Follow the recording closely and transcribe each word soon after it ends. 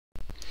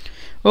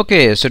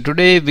Okay, so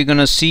today we're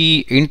gonna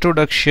see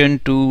introduction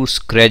to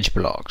scratch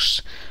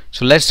blocks.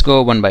 So let's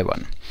go one by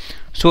one.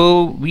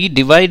 So we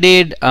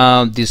divided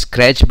the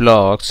scratch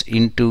blocks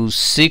into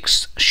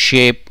 6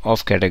 shape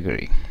of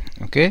category.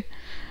 Okay,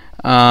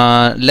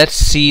 let's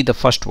see the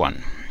first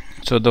one.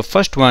 So the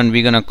first one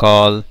we're gonna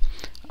call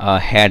a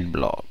head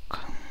block.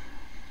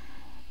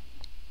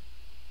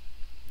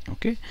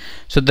 Okay,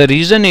 so the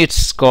reason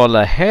it's called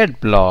a head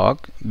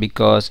block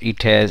because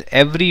it has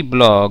every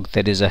block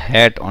there is a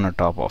head on the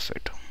top of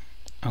it.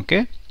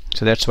 Okay,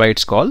 so that's why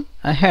it's called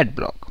a head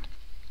block.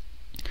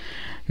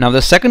 Now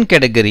the second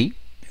category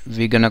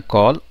we're gonna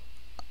call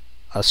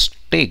a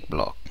stake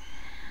block.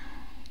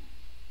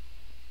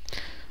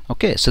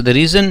 Okay, so the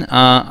reason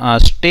a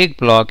stake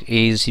block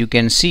is you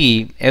can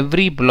see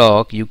every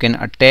block you can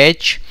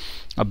attach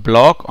a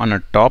block on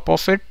the top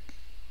of it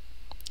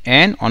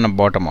and on the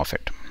bottom of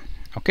it.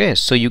 Okay,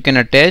 so you can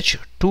attach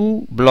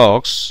two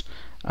blocks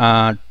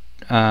to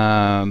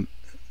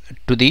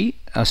the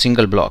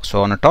single block,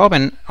 so on the top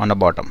and on the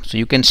bottom. So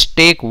you can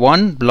stake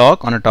one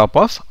block on the top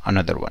of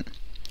another one.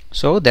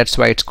 So that's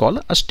why it's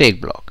called a stake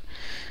block.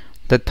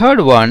 The third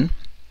one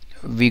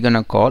we're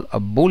gonna call a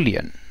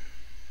Boolean.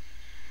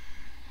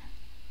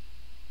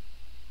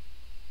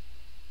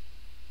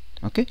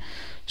 Okay,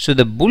 so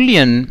the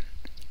Boolean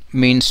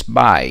means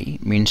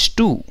means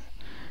two.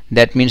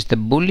 That means the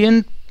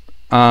Boolean,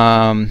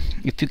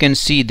 if you can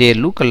see, they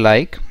look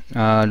alike.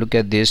 Look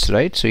at this,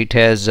 right? So it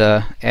has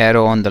a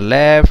arrow on the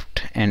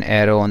left and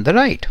arrow on the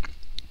right.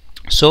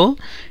 So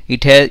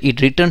it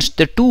returns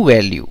the two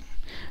value,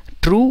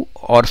 true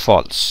or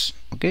false.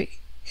 Okay,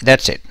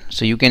 that's it.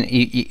 So you can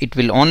it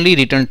will only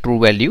return true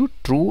value,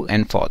 true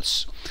and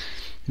false.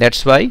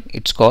 That's why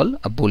it's called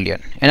a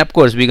Boolean. And of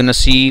course we're gonna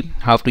see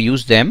how to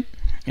use them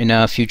in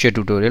a future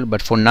tutorial,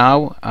 but for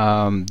now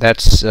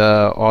that's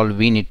all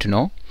we need to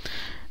know.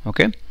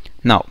 Okay,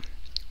 now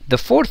the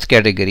fourth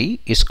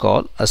category is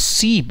called a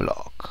C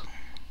block.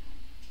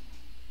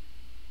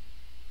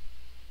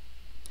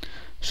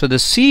 So the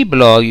C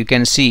block, you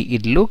can see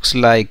it looks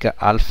like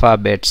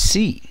alphabet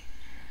C,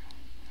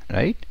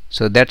 right?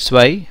 So that's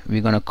why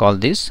we're gonna call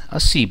this a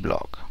C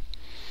block.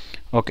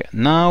 Okay,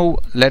 now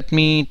let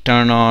me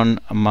turn on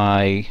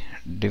my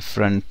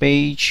different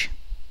page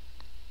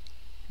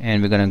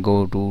and we're gonna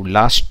go to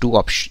last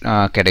two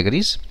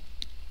categories.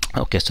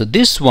 Okay, so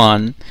this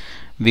one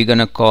we're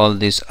gonna call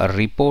this a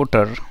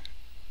reporter.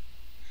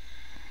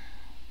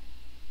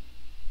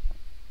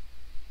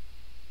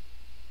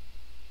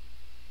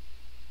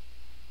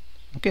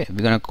 Okay,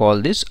 we're gonna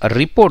call this a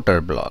reporter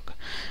block.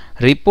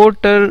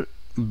 Reporter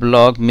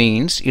block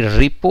means it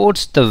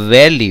reports the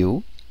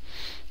value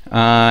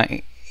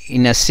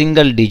in a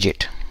single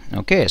digit.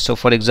 Okay, so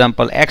for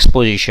example X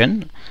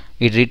position,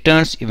 it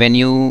returns, when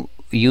you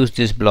use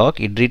this block,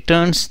 it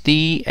returns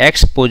the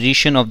X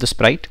position of the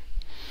sprite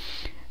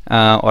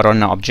or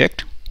an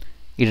object.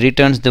 It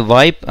returns the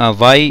Y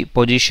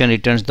position,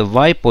 returns the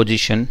Y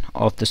position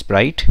of the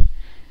sprite.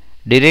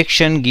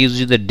 Direction gives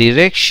you the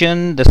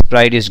direction the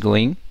sprite is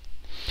going,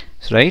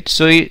 right?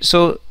 So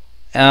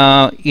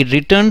it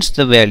returns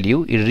the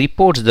value, it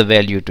reports the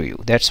value to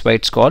you. That's why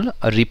it's called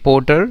a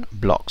reporter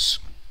blocks,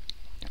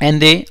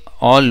 and they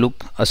all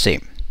look the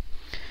same.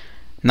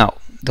 Now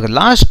the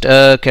last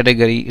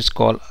category is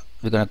called,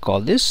 we're gonna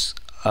call this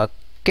a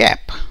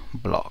cap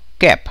block.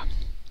 Cap.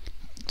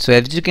 So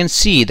as you can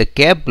see, the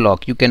cap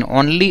block, you can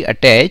only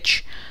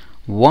attach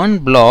one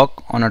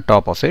block on the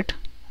top of it.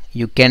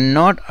 You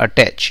cannot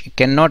attach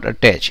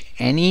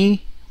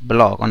any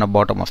block on the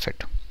bottom of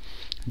it.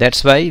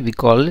 That's why we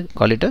call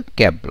it a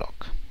cap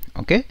block.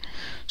 Okay,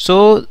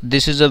 so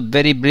this is a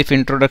very brief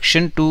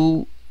introduction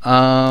to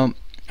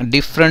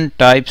different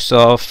types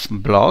of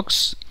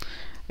blocks.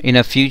 In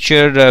a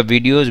future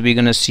videos we're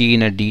gonna see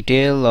in a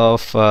detail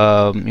of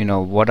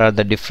what are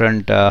the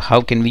different how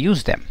can we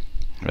use them,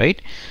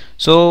 right?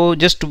 So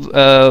just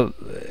to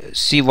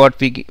see what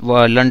we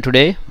learned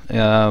today,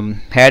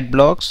 head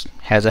blocks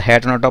has a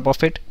head on the top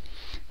of it.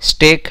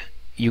 Stake,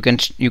 you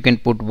can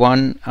put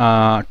one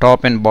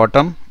top and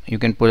bottom. You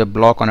can put a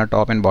block on a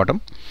top and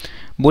bottom.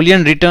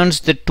 Boolean returns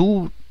the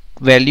two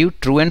value,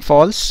 true and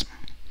false.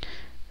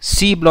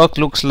 C block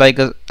looks like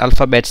a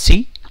alphabet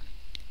C.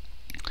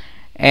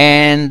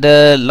 And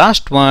the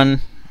last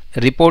one,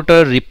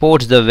 reporter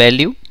reports the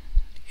value,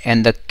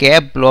 and the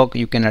cap block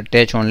you can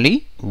attach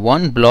only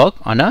one block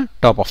on a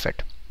top of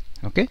it.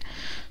 Okay,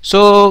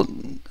 so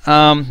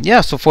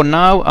yeah, so for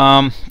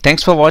now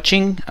thanks for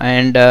watching,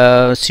 and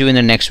see you in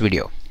the next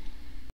video.